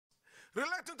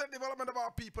relating to the development of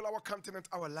our people, our continent,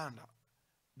 our land.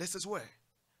 This is where,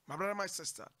 my brother, my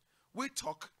sister, we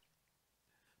talk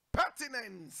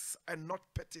pertinence and not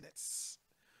pettiness.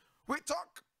 We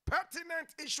talk pertinent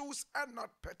issues and not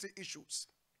petty issues.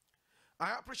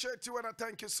 I appreciate you and I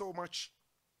thank you so much.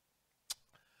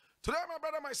 Today, my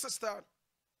brother, my sister,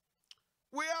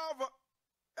 we have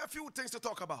a few things to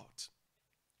talk about.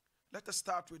 Let us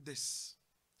start with this.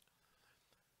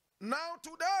 Now,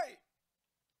 today,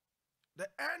 the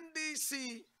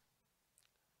NDC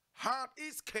had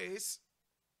its case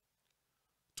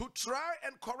to try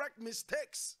and correct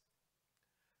mistakes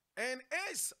in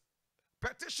its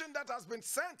petition that has been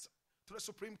sent to the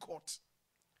Supreme Court.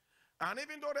 And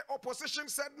even though the opposition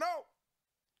said no,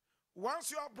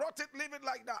 once you have brought it, leave it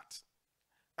like that.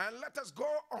 And let us go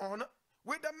on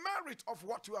with the merit of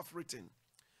what you have written.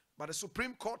 But the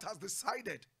Supreme Court has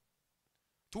decided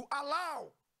to allow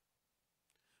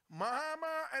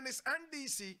Mahama and his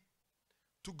NDC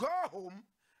to go home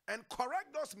and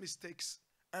correct those mistakes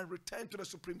and return to the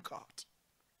Supreme Court.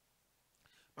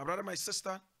 My brother, my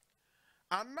sister,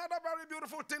 another very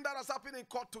beautiful thing that has happened in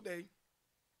court today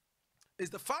is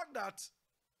the fact that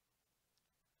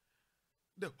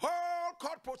the whole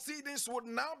court proceedings would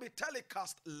now be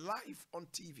telecast live on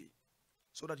TV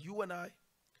so that you and I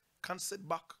can sit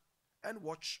back and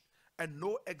watch and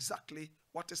know exactly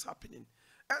what is happening,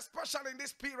 especially in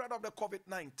this period of the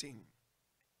COVID-19.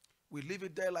 We leave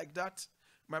it there like that.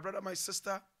 My brother, my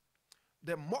sister,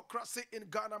 democracy in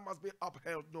Ghana must be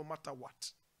upheld no matter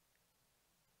what.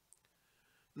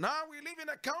 Now we live in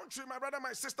a country, my brother,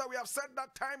 my sister, we have said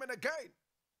that time and again,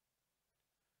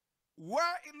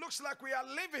 where it looks like we are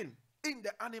living in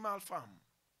the animal farm.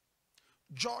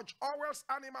 George Orwell's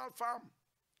Animal Farm.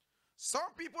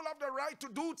 Some people have the right to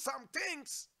do some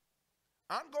things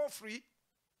and go free,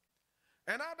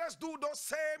 and others do those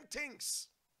same things,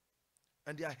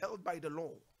 and they are held by the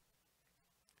law.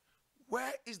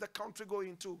 Where is the country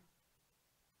going to?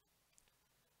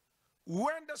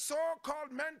 When the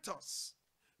so-called mentors,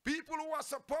 people who are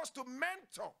supposed to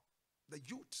mentor the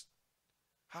youth,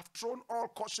 have thrown all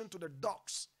caution to the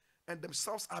dogs and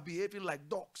themselves are behaving like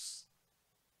dogs.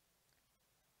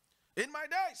 In my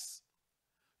days,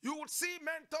 you would see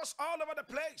mentors all over the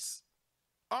place,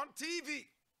 on TV,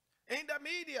 in the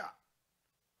media,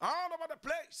 all over the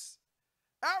place.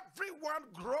 Everyone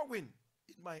growing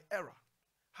in my era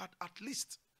had at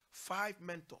least 5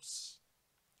 mentors.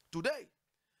 Today,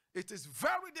 it is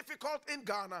very difficult in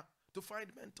Ghana to find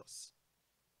mentors,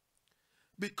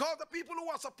 because the people who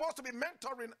are supposed to be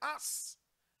mentoring us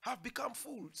have become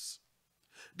fools.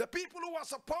 The people who are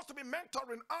supposed to be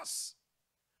mentoring us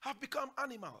have become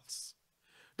animals.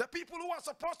 The people who are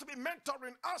supposed to be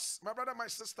mentoring us, my brother, my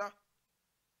sister,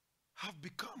 have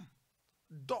become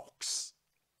dogs,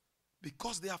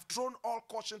 because they have thrown all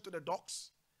caution to the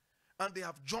dogs and they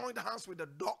have joined hands with the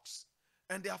dogs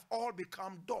and they have all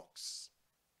become dogs.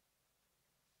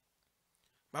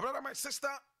 My brother, my sister,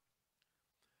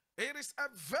 it is a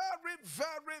very,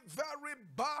 very, very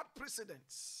bad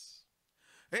precedent.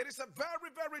 It is a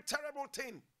very, very terrible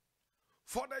thing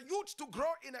for the youth to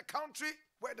grow in a country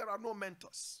where there are no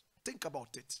mentors. Think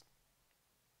about it.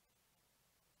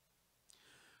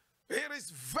 It is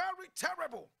very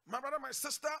terrible, my brother, my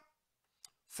sister,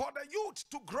 for the youth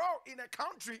to grow in a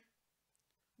country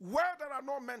where there are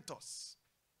no mentors.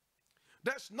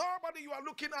 There's nobody you are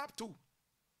looking up to.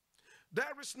 There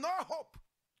is no hope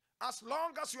as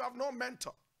long as you have no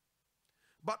mentor.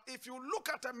 But if you look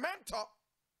at a mentor,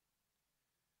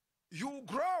 you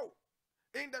grow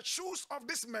in the shoes of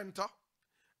this mentor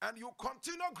and you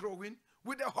continue growing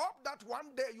with the hope that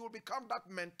one day you will become that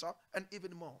mentor and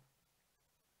even more.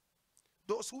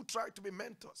 Those who try to be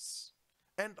mentors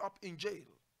end up in jail.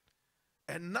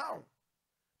 And now,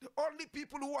 the only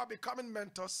people who are becoming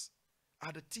mentors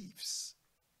are the thieves.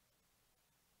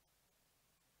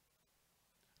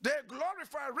 They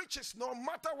glorify riches no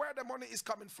matter where the money is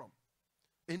coming from.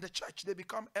 In the church, they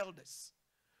become elders.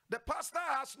 The pastor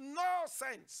has no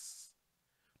sense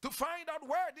to find out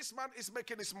where this man is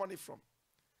making his money from.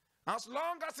 As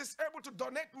long as he's able to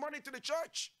donate money to the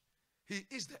church, he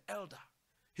is the elder.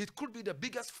 He could be the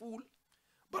biggest fool,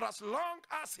 but as long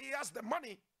as he has the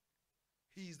money,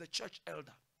 he is the church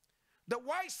elder. The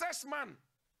wisest man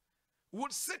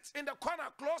would sit in the corner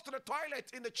close to the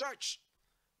toilet in the church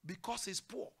because he's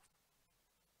poor.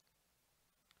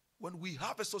 When we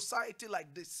have a society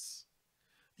like this,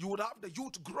 you would have the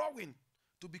youth growing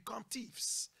to become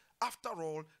thieves. After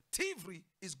all, thievery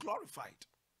is glorified.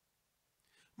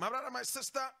 My brother, my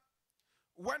sister,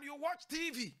 when you watch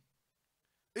TV,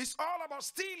 it's all about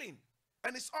stealing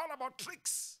and it's all about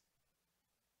tricks.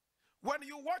 When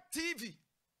you watch TV,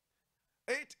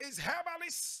 it is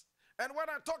herbalists. And when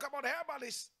I talk about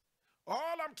herbalists,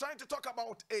 all I'm trying to talk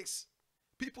about is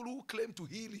people who claim to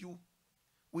heal you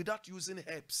without using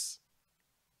herbs.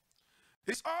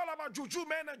 It's all about juju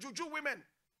men and juju women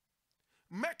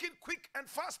making quick and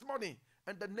fast money.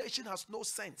 And the nation has no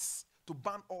sense to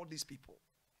ban all these people.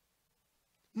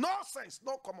 No sense,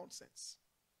 no common sense.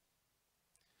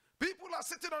 People are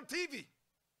sitting on TV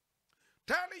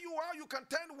telling you how you can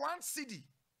turn one cedi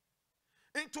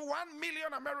into $1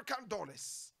 million American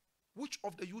dollars. Which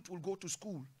of the youth will go to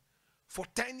school for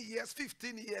 10 years,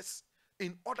 15 years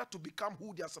in order to become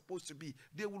who they are supposed to be?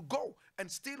 They will go and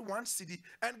steal one cedi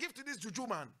and give to this juju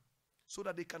man so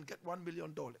that they can get $1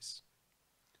 million.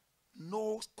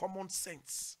 No common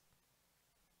sense.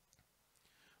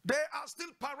 They are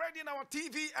still parading our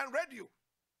TV and radio.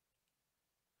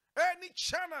 Any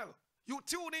channel you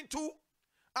tune into,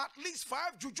 at least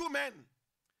 5 juju men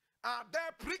are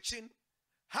there preaching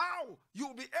how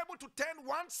you'll be able to turn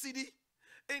one cedi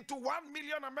into $1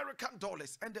 million American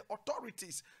dollars. And the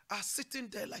authorities are sitting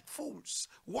there like fools,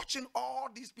 watching all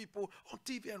these people on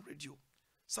TV and radio.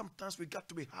 Sometimes we got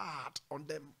to be hard on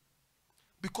them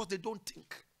because they don't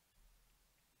think.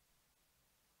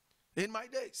 In my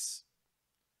days,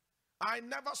 I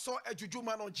never saw a juju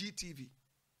man on GTV.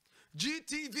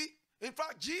 GTV, in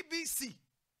fact, GBC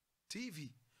TV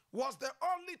was the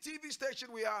only TV station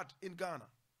we had in Ghana.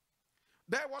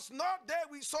 There was no day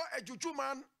we saw a juju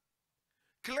man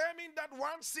claiming that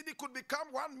one cedi could become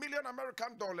 $1 million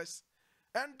American dollars,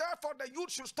 and therefore the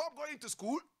youth should stop going to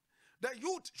school. The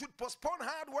youth should postpone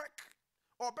hard work,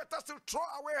 or better still, throw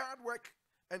away hard work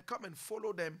and come and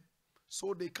follow them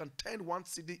so they can turn one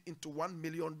cedi into $1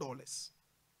 million.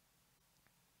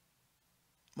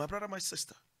 My brother, my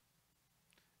sister,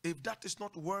 if that is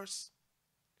not worse,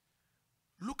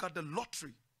 look at the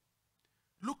lottery.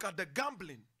 Look at the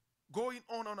gambling going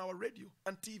on our radio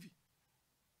and TV.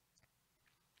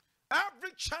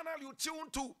 Every channel you tune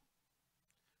to,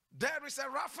 there is a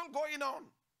raffle going on.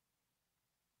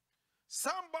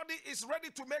 Somebody is ready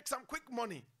to make some quick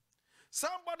money.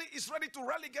 Somebody is ready to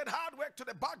relegate hard work to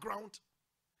the background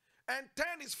and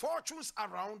turn his fortunes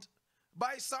around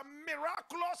by some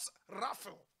miraculous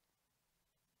raffle.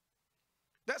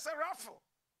 There's a raffle.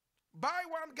 Buy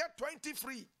one, get 20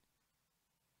 free.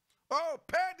 Oh,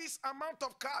 pay this amount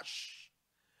of cash.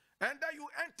 And then you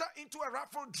enter into a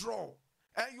raffle draw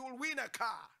and you'll win a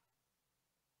car.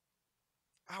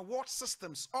 Award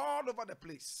systems all over the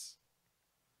place.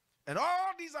 And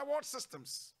all these award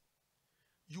systems,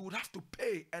 you would have to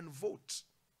pay and vote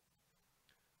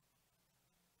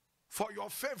for your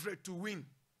favorite to win.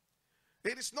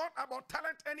 It is not about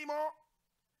talent anymore.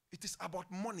 It is about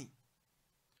money.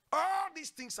 All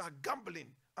these things are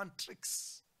gambling and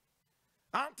tricks.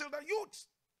 Until the youth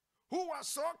who are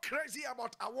so crazy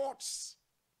about awards,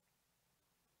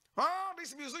 all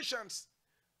these musicians,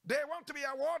 they want to be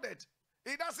awarded.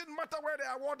 It doesn't matter where the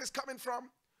award is coming from.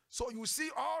 So you see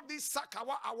all these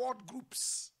Sakawa award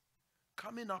groups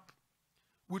coming up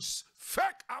with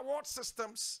fake award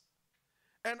systems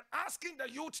and asking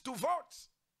the youth to vote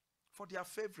for their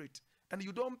favorite. And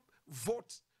you don't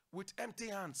vote with empty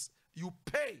hands. You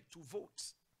pay to vote.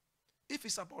 If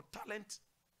it's about talent,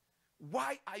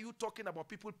 why are you talking about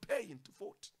people paying to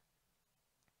vote?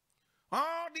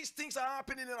 All these things are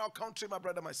happening in our country, my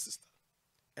brother, my sister.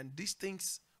 And these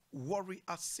things worry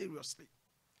us seriously.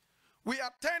 We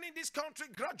are turning this country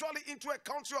gradually into a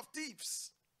country of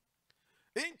thieves,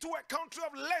 into a country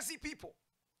of lazy people.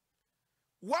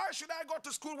 Why should I go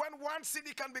to school when one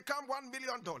cedi can become $1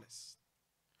 million?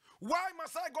 Why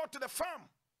must I go to the farm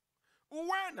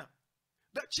when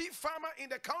the chief farmer in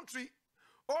the country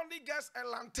only gets a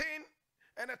lantern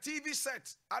and a TV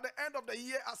set at the end of the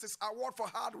year as his award for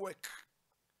hard work?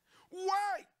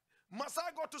 Why must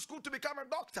I go to school to become a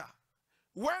doctor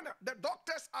when the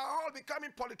doctors are all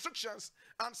becoming politicians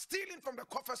and stealing from the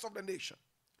coffers of the nation?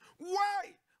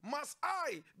 Why must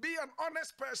I be an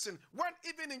honest person when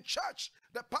even in church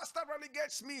the pastor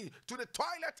relegates me to the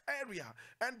toilet area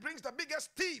and brings the biggest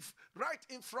thief right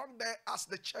in front there as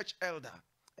the church elder?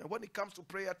 And when it comes to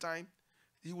prayer time,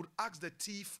 he would ask the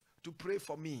thief to pray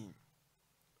for me,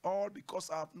 all because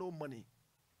I have no money.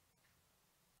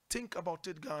 Think about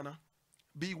it, Ghana.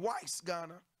 Be wise,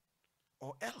 Ghana,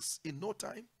 or else in no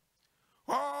time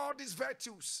all these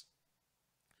virtues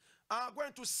are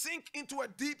going to sink into a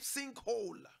deep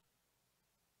sinkhole.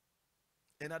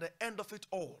 And at the end of it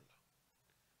all,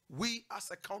 we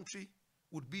as a country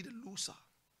would be the loser.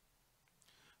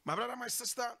 My brother, my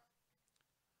sister,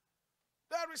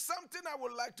 there is something I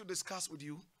would like to discuss with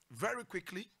you very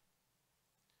quickly.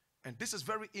 And this is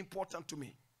very important to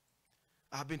me.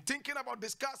 I've been thinking about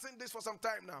discussing this for some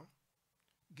time now.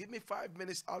 Give me 5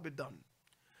 minutes, I'll be done.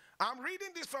 I'm reading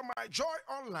this from my Joy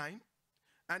Online,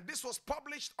 and this was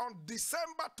published on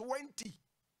December 20,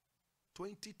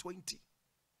 2020.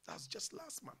 That's just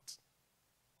last month.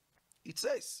 It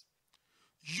says,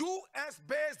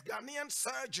 US-based Ghanaian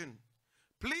surgeon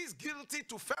pleads guilty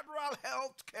to federal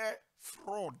health care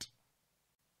fraud.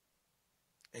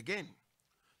 Again,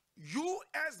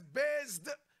 US-based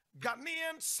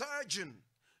Ghanaian surgeon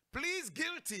pleads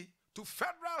guilty to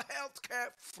federal health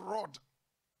care fraud.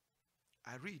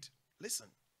 I read, listen.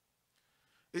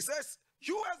 It says,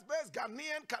 US-based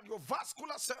Ghanaian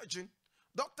cardiovascular surgeon,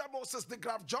 Dr. Moses de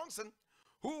Graaf Johnson,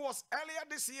 who was earlier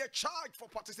this year charged for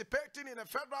participating in a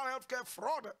federal healthcare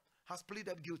fraud, has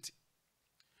pleaded guilty.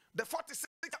 The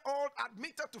 46-year-old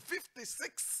admitted to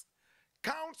 56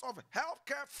 counts of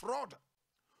healthcare fraud,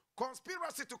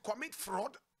 conspiracy to commit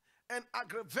fraud, and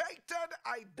aggravated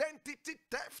identity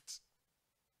theft.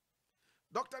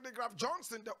 Dr. de Graaf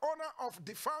Johnson, the owner of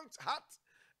defunct Heart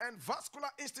and Vascular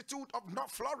Institute of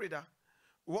North Florida,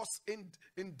 was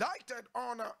indicted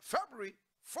on February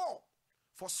 4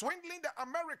 for swindling the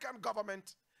American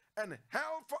government and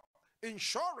health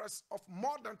insurers of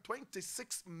more than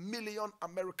 26 million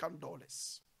American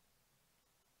dollars.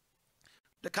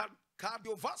 The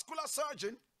cardiovascular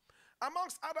surgeon,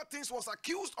 amongst other things, was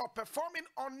accused of performing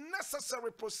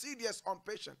unnecessary procedures on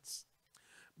patients,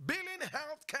 billing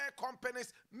healthcare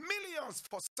companies millions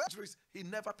for surgeries he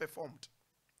never performed,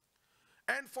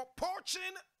 and for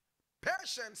poaching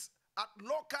patients at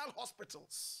local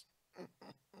hospitals.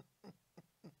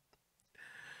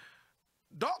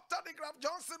 Dr. de Graaf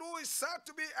Johnson, who is said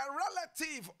to be a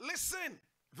relative, listen,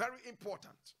 very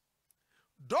important.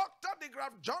 Dr. de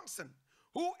Graaf Johnson,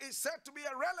 who is said to be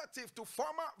a relative to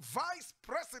former Vice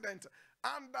President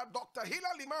under Dr.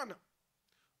 Hillary Liman,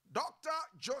 Dr.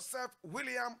 Joseph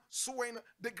William Swain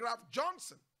de Graaf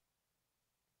Johnson.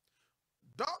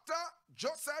 Dr.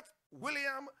 Joseph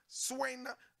William Swain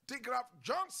de Graaf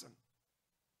Johnson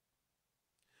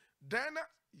then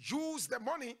used the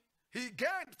money he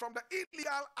gained from the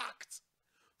illegal act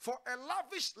for a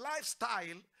lavish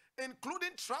lifestyle,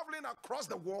 including traveling across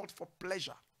the world for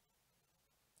pleasure.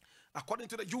 According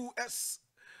to the U.S.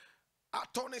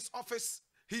 Attorney's Office,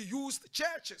 he used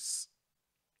churches,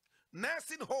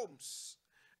 nursing homes,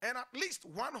 and at least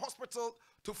one hospital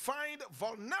to find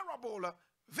vulnerable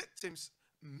victims,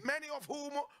 many of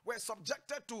whom were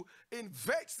subjected to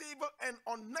invasive and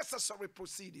unnecessary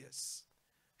procedures.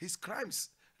 His crimes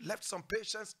left some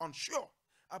patients unsure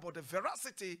about the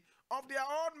veracity of their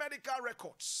own medical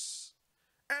records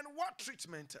and what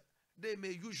treatment they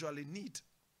may usually need.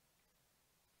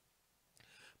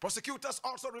 Prosecutors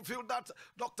also revealed that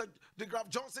Dr. de Graaf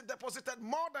Johnson deposited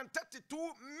more than 32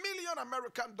 million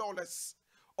American dollars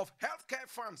of healthcare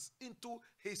funds into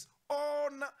his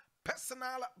own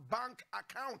personal bank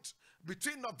account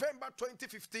between November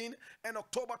 2015 and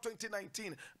October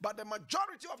 2019, but the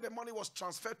majority of the money was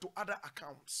transferred to other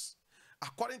accounts.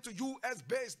 According to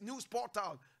US-based news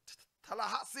portal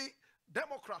Tallahassee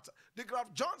Democrat, de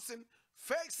Graaf Johnson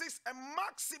faces a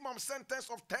maximum sentence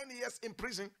of 10 years in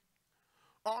prison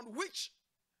on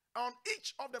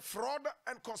each of the fraud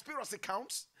and conspiracy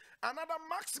counts, another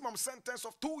maximum sentence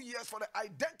of 2 years for the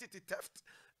identity theft,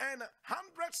 and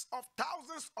hundreds of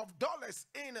thousands of dollars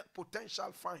in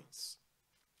potential fines.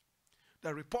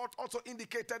 The report also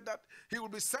indicated that he will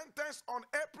be sentenced on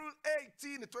April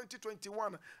 18,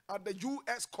 2021 at the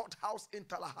U.S. courthouse in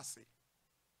Tallahassee.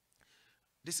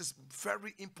 This is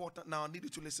very important now. I need you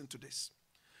to listen to this.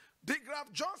 De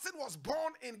Graaf Johnson was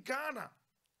born in Ghana,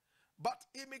 but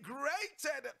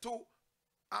immigrated to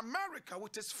America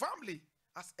with his family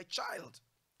as a child,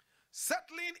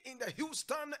 settling in the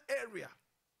Houston area.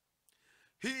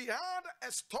 He had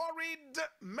a storied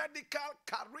medical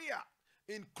career,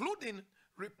 including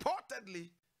reportedly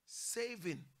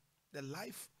saving the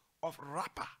life of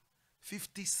rapper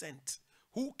 50 Cent,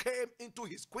 who came into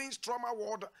his Queen's Trauma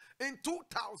Ward in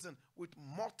 2000 with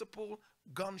multiple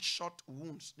gunshot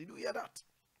wounds. Did you hear that?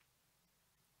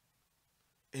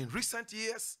 In recent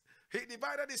years, he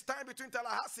divided his time between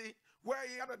Tallahassee, where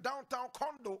he had a downtown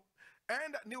condo,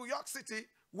 and New York City,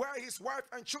 where his wife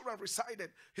and children resided.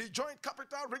 He joined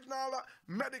Capital Regional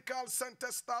Medical Center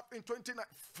staff in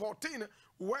 2014,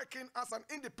 working as an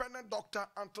independent doctor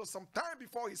until some time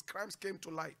before his crimes came to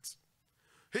light.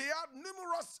 He had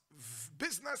numerous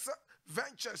business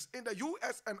ventures in the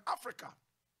US and Africa.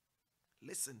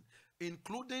 Listen,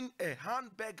 including a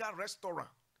hamburger restaurant,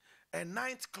 a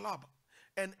nightclub,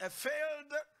 and a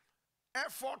failed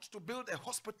effort to build a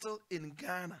hospital in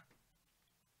Ghana.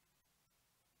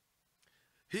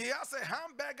 He has a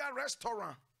hamburger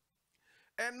restaurant,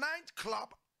 a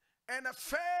nightclub, and a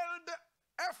failed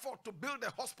effort to build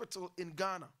a hospital in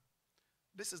Ghana.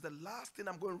 This is the last thing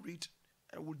I'm going to read,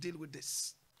 and we'll deal with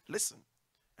this. Listen,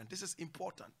 and this is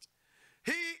important.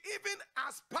 He even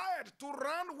aspired to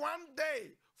run one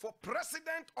day for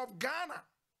president of Ghana.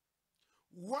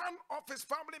 One of his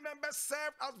family members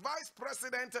served as vice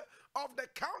president of the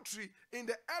country in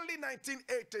the early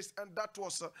 1980s, and that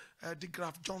was De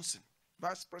Graaf Johnson,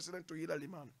 vice president to Hillary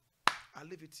Man. I'll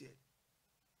leave it here.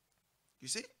 You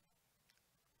see?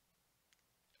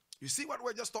 You see what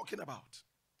we're just talking about?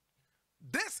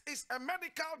 This is a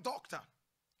medical doctor.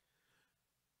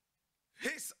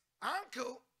 His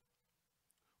uncle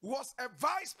was a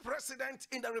vice president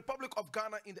in the Republic of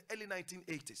Ghana in the early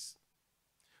 1980s.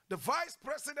 The vice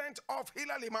president of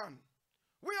Hillary Man.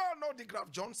 We all know De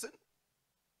Graaf Johnson.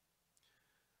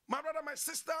 My brother, my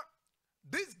sister,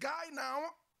 this guy now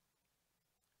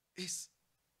is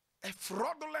a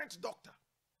fraudulent doctor.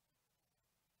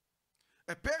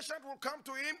 A patient will come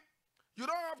to him. You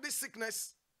don't have this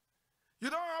sickness. You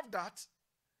don't have that.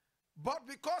 But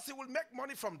because he will make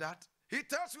money from that, he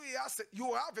tells you he has it,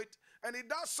 you have it, and he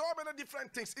does so many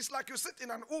different things. It's like you sit in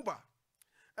an Uber,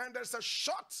 and there's a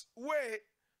short way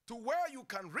to where you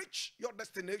can reach your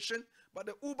destination, but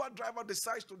the Uber driver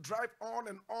decides to drive on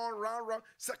and on, round,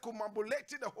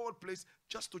 circumambulating the whole place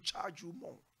just to charge you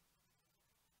more.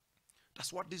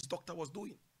 That's what this doctor was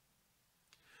doing.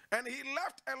 And he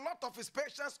left a lot of his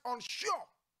patients unsure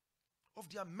of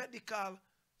their medical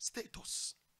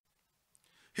status.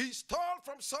 He stole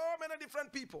from so many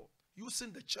different people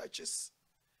using the churches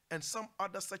and some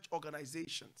other such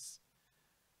organizations.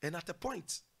 And at a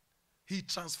point, he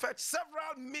transferred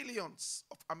several millions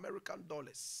of American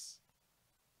dollars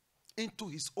into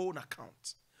his own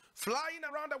account, flying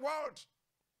around the world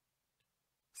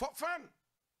for fun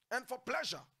and for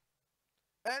pleasure.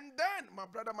 And then, my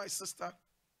brother, my sister,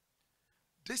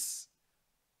 this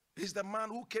is the man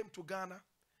who came to Ghana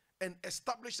and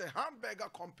established a hamburger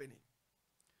company.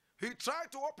 He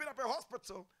tried to open up a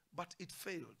hospital, but it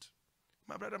failed.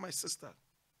 My brother, my sister,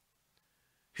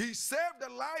 he saved the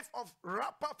life of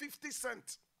rapper 50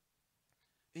 Cent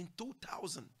in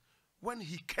 2000 when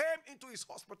he came into his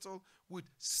hospital with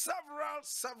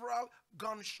several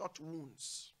gunshot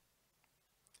wounds.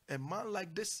 A man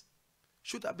like this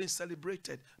should have been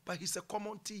celebrated, but he's a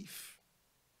common thief.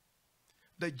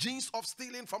 The genes of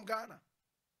stealing from Ghana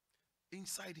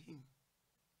inside him.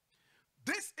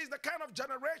 This is the kind of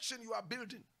generation you are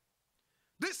building.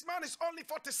 This man is only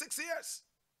 46 years.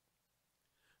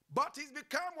 But he's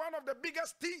become one of the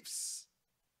biggest thieves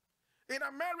in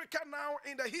America now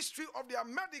in the history of their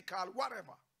medical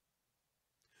whatever.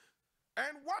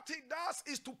 And what he does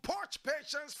is to poach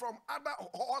patients from other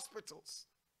hospitals.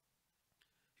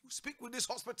 He will speak with this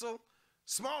hospital,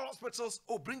 small hospitals,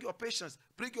 oh, bring your patients,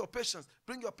 bring your patients,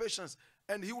 bring your patients.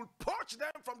 And he will poach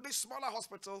them from these smaller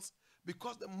hospitals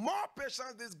because the more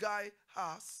patients this guy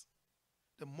has,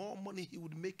 the more money he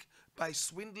would make by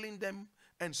swindling them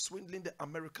and swindling the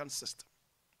American system.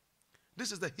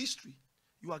 This is the history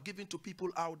you are giving to people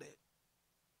out there.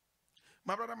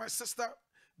 My brother, my sister,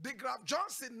 De Graaf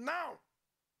Johnson now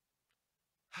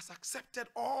has accepted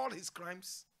all his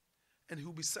crimes, and he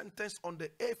will be sentenced on the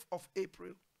 8th of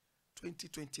April,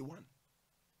 2021.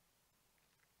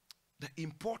 The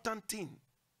important thing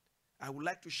I would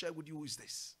like to share with you is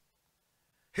this.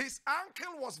 His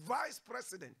uncle was vice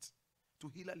president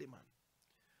to Hillary Man.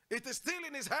 It is still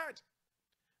in his head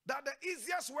that the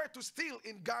easiest way to steal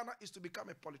in Ghana is to become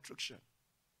a politician.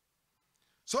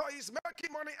 So he's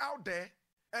making money out there,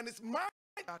 and it's mind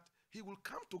that he will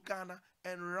come to Ghana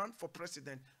and run for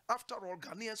president. After all,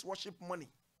 Ghanaians worship money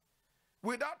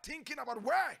without thinking about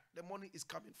where the money is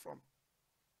coming from.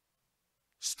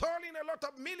 Stealing a lot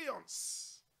of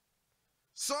millions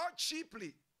so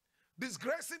cheaply,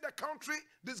 disgracing the country,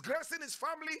 disgracing his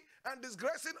family, and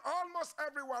disgracing almost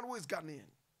everyone who is Ghanaian.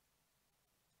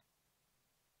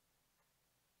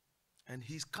 And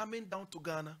he's coming down to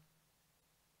Ghana,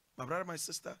 my brother, my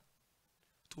sister,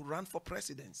 to run for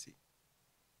presidency.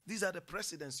 These are the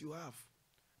presidents you have.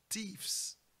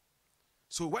 Thieves.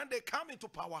 So when they come into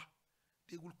power,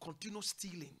 they will continue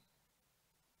stealing.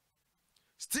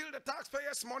 Steal the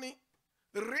taxpayers' money,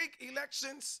 rig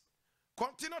elections,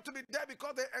 continue to be there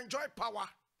because they enjoy power.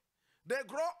 They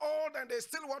grow old and they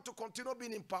still want to continue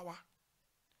being in power.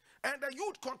 And the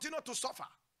youth continue to suffer.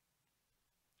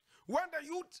 When the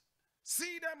youth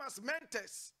see them as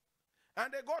mentors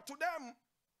and they go to them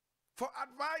for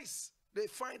advice, they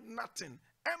find nothing.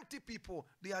 Empty people,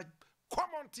 they are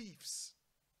common thieves.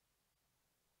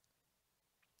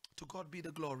 To God be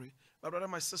the glory. My brother,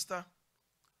 my sister,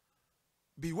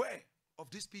 beware of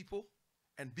these people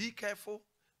and be careful,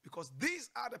 because these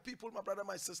are the people, my brother,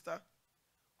 my sister,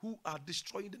 who are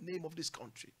destroying the name of this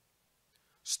country.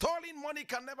 Stolen money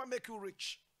can never make you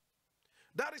rich.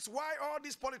 That is why all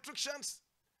these politicians,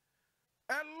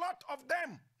 a lot of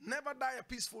them never die a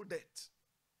peaceful death.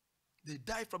 They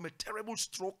die from a terrible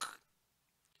stroke.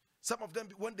 Some of them,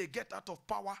 when they get out of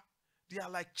power, they are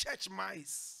like church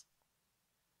mice.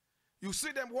 You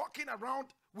see them walking around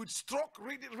with stroke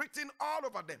written all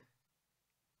over them.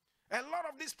 A lot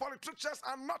of these politicians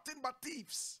are nothing but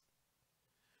thieves.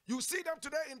 You see them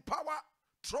today in power,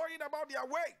 throwing about their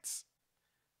weight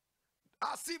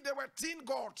as if they were teen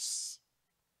gods.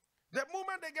 The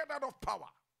moment they get out of power,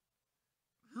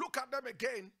 look at them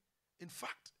again. In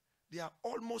fact, they are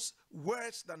almost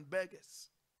worse than beggars.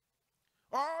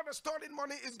 All the stolen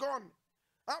money is gone.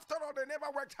 After all, they never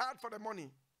worked hard for the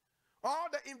money. All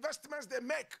the investments they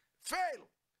make fail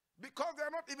because they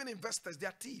are not even investors, they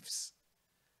are thieves.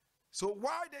 So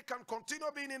why they can continue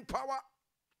being in power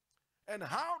and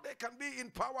how they can be in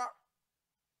power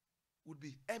would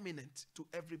be eminent to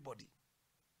everybody.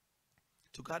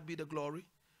 To God be the glory.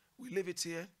 We leave it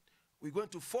here. We're going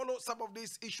to follow some of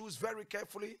these issues very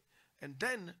carefully, and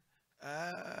then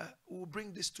we'll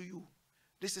bring this to you.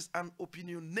 This is an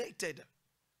opinionated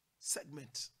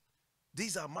segment.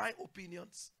 These are my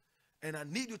opinions, and I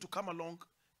need you to come along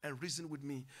and reason with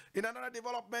me. In another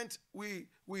development, we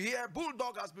hear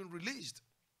Bulldog has been released.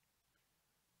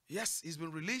 Yes, he's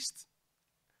been released.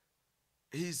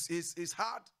 He's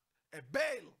had a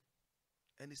bail,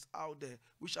 and it's out there.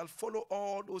 We shall follow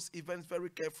all those events very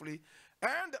carefully,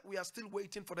 and we are still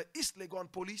waiting for the East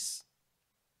Legon police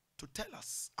to tell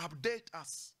us, update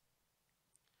us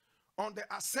on the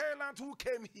assailant who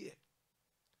came here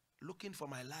looking for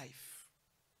my life.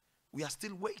 We are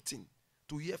still waiting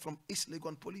to hear from East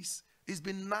Legon police. It's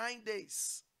been 9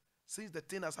 days since the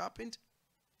thing has happened.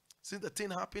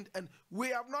 And we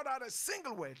have not had a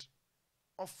single word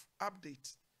of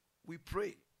update. We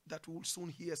pray that we will soon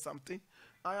hear something.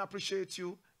 I appreciate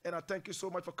you, and I thank you so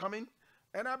much for coming,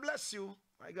 and I bless you.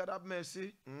 My God have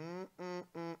mercy.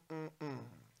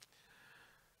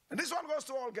 And this one goes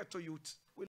to all ghetto youth.